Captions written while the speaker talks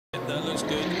That looks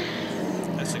good.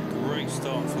 That's a great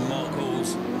start from Mark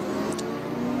Halls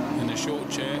in the short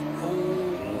chair.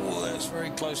 Oh, that's very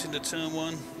close into turn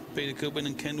one. Peter Goodwin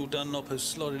and Kendall Dunlop have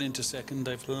slotted into second.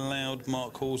 They've allowed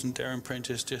Mark Halls and Darren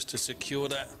Prentice just to secure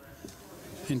that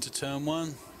into turn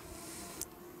one.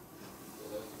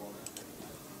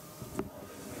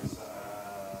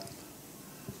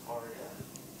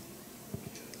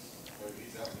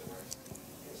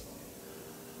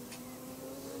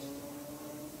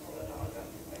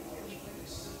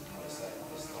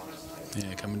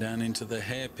 Yeah, coming down into the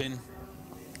hairpin.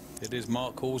 It is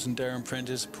Mark Halls and Darren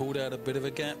Prentice pulled out a bit of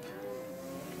a gap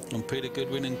on Peter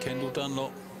Goodwin and Kendall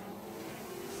Dunlop.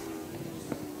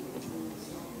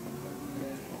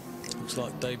 Looks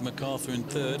like Dave MacArthur in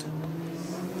third.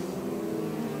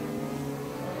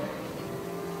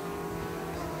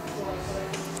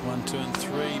 One, two, and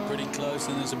three, pretty close,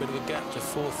 and there's a bit of a gap to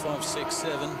 4, 5, 6,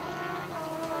 7.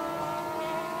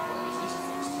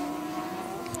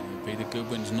 Peter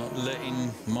Goodwin's not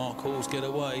letting Mark Halls get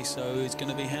away, so he's going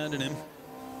to be hounding him.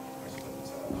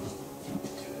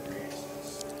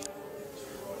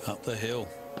 Up the hill.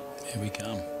 Here we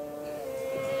come.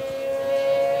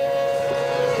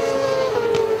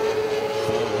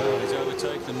 Oh, wow, he's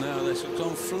overtaken him now. They've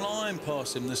gone flying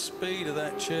past him, the speed of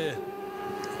that chair.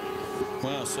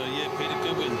 Wow, so yeah, Peter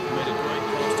Goodwin made a great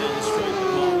pass down the straight,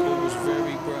 but Mark Hall was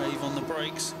very brave on the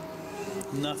brakes.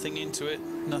 Nothing into it,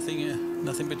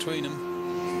 nothing between them.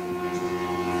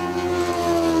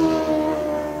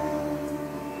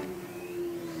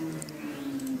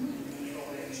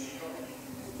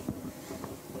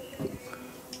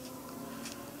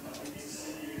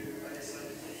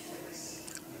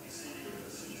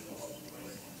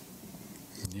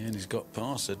 Yeah, and he's got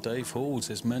past. So Dave Halls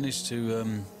has managed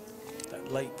to,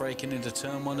 that late breaking into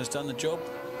turn one has done the job.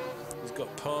 He's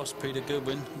got past Peter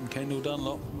Goodwin and Kendall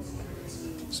Dunlop.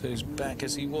 So he's back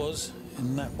as he was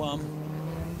in that one.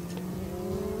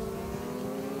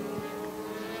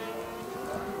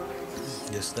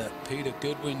 Yes, that Peter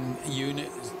Goodwin unit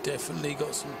has definitely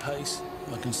got some pace.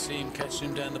 I can see him catching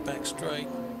him down the back straight.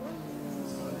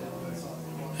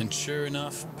 And sure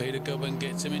enough, Peter Goodwin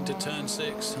gets him into turn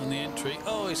 6 on the entry.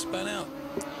 Oh, he span out.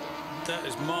 That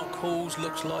is Mark Halls.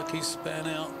 Looks like he's span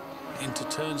out into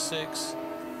turn 6.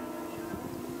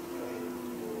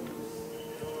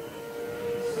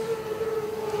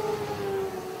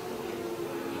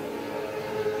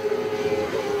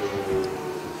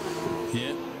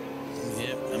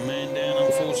 Yep, a man down,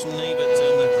 unfortunately, but they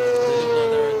look like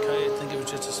they're okay. I think it was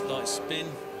just a slight spin.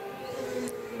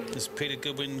 As Peter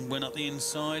Goodwin went up the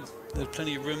inside, there's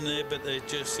plenty of room there, but they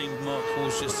just seemed, Mark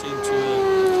Halls just seemed to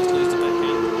just lose the back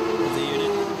end of the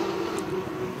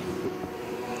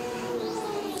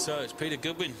unit. So it's Peter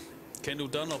Goodwin, Kendall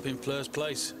Dunlop in first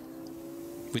place,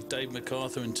 with Dave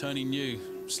MacArthur and Tony New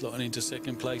slotting into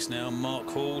second place now. Mark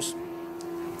Halls,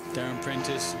 Darren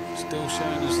Prentice still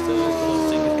showing as third, but I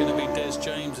think it's going to be Des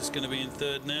James that's going to be in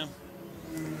third now.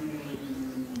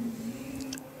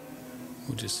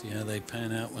 We'll just see how they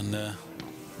pan out when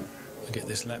we get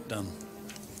this lap done.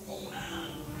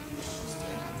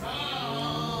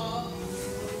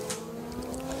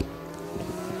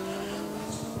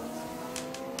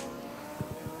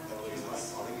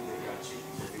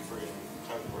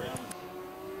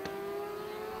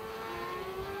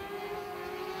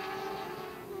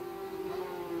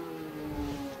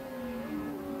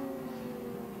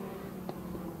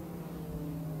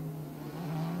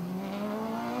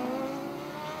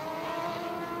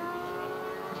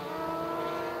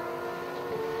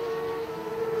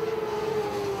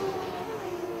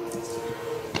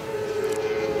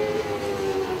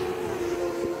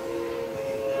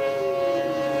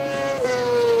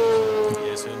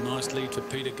 Lead for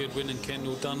Peter Goodwin and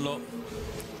Kendall Dunlop.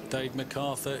 Dave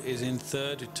MacArthur is in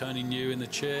third with Tony New in the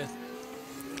chair.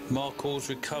 Mark Halls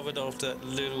recovered after that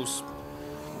little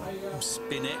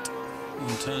spinette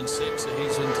on turn 6, so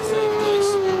he's into third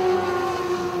place.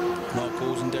 Mark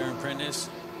Halls and Darren Prentice.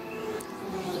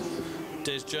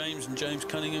 Des James and James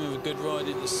Cunningham have a good ride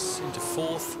into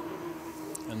fourth.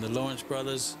 And the Lawrence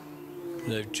brothers,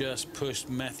 they've just pushed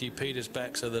Matthew Peters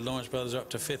back, so the Lawrence brothers are up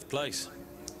to 5th place.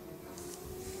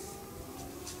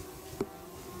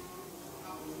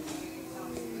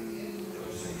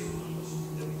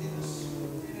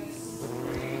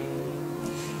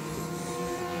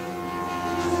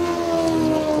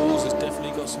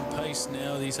 Some pace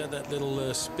now. He's had that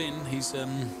little spin. He's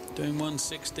doing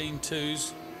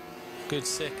 1:16.2s. Good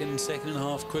second and a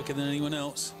half quicker than anyone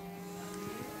else.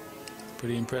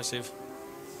 Pretty impressive.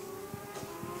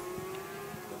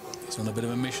 He's on a bit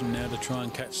of a mission now to try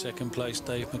and catch second place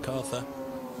Dave MacArthur.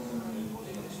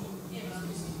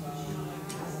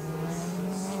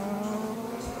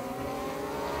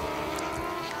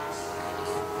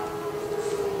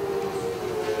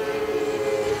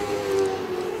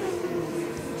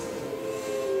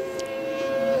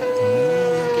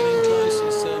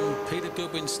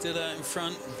 Goodwin still out in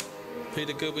front.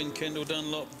 Peter Goodwin, Kendall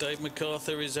Dunlop, Dave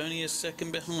MacArthur is only a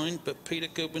second behind, but Peter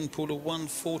Goodwin pulled a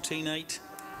 1:14.8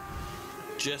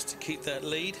 just to keep that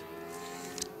lead.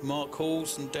 Mark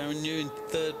Halls and Darren New in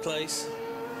third place.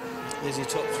 There's your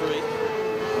top three.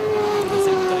 I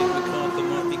think Dave MacArthur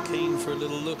might be keen for a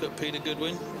little look at Peter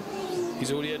Goodwin.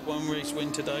 He's already had one race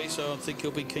win today, so I think he'll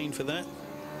be keen for that.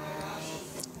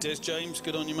 Des James,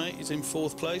 good on you, mate. He's in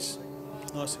fourth place.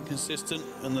 Nice and consistent.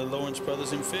 And the Lawrence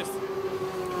brothers in fifth.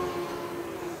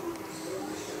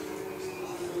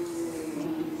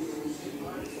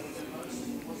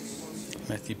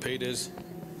 Matthew Peters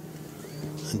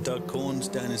and Doug Corns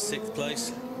down in sixth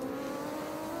place.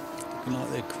 Looking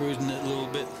like they're cruising it a little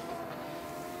bit.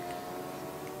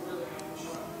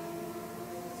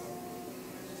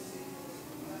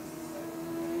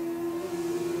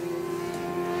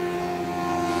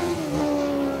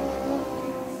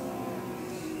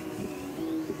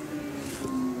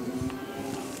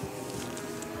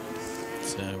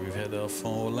 So we've had our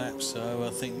 4 laps, so I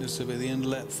think this will be the end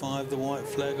of lap 5. The white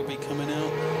flag will be coming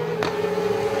out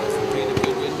for Peter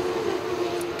Goodwin,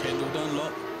 Kendall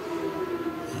Dunlop.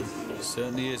 It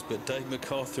certainly is, but Dave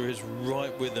MacArthur is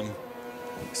right with them.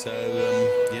 So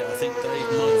yeah, I think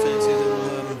Dave might fancy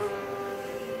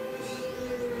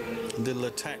a little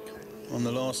attack on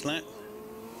the last lap.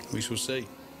 We shall see.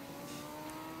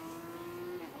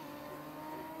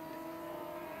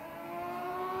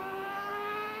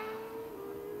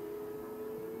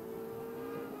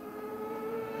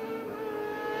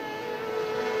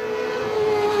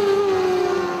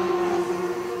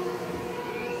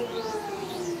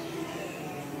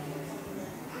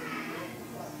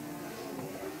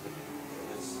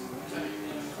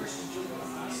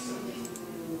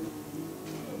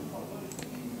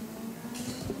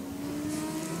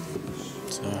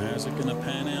 So how's it going to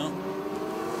pan out?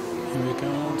 Here we go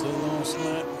on to the last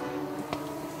lap.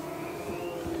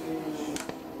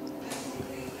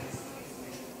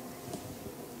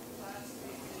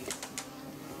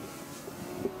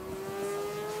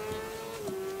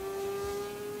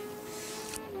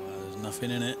 There's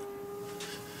nothing in it.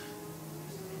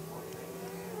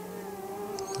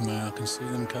 Now I can see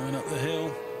them coming up the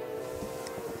hill.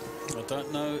 I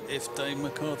don't know if Dave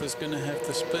MacArthur's going to have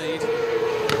the speed.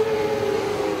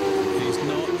 He's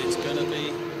not. It's going to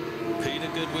be Peter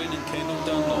Goodwin and Kendall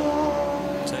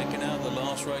Dunlop taking out the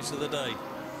last race of the day.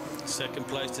 Second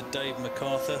place to Dave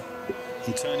MacArthur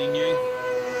and Tony New.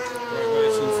 Great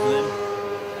racing for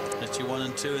them. That's your 1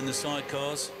 and 2 in the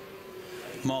sidecars.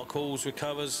 Mark Halls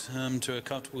recovers to a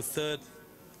comfortable third.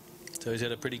 So he's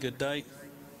had a pretty good day.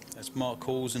 That's Mark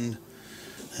Halls and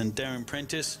Darren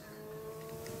Prentice.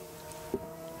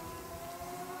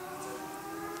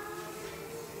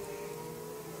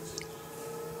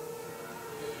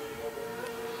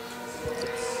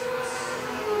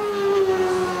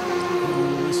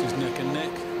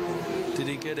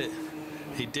 Get it?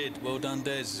 He did. Well done,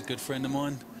 Des. He's a good friend of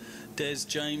mine. Des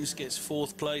James gets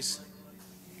 4th place.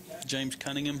 James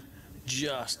Cunningham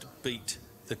just beat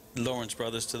the Lawrence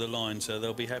brothers to the line, so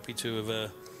they'll be happy to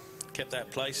have kept that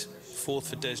place. 4th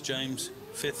for Des James,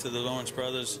 5th for the Lawrence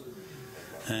brothers,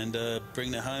 and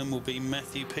bringing it home will be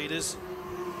Matthew Peters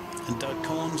and Doug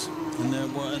Corns and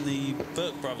the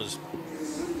Burke brothers.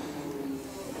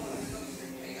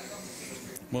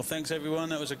 Well, thanks everyone.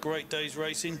 That was a great day's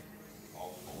racing.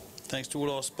 Thanks to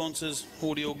all our sponsors,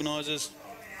 all the organisers,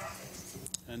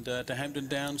 and to Hampton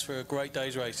Downs for a great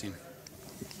day's racing.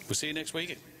 We'll see you next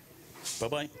week.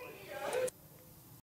 Bye-bye.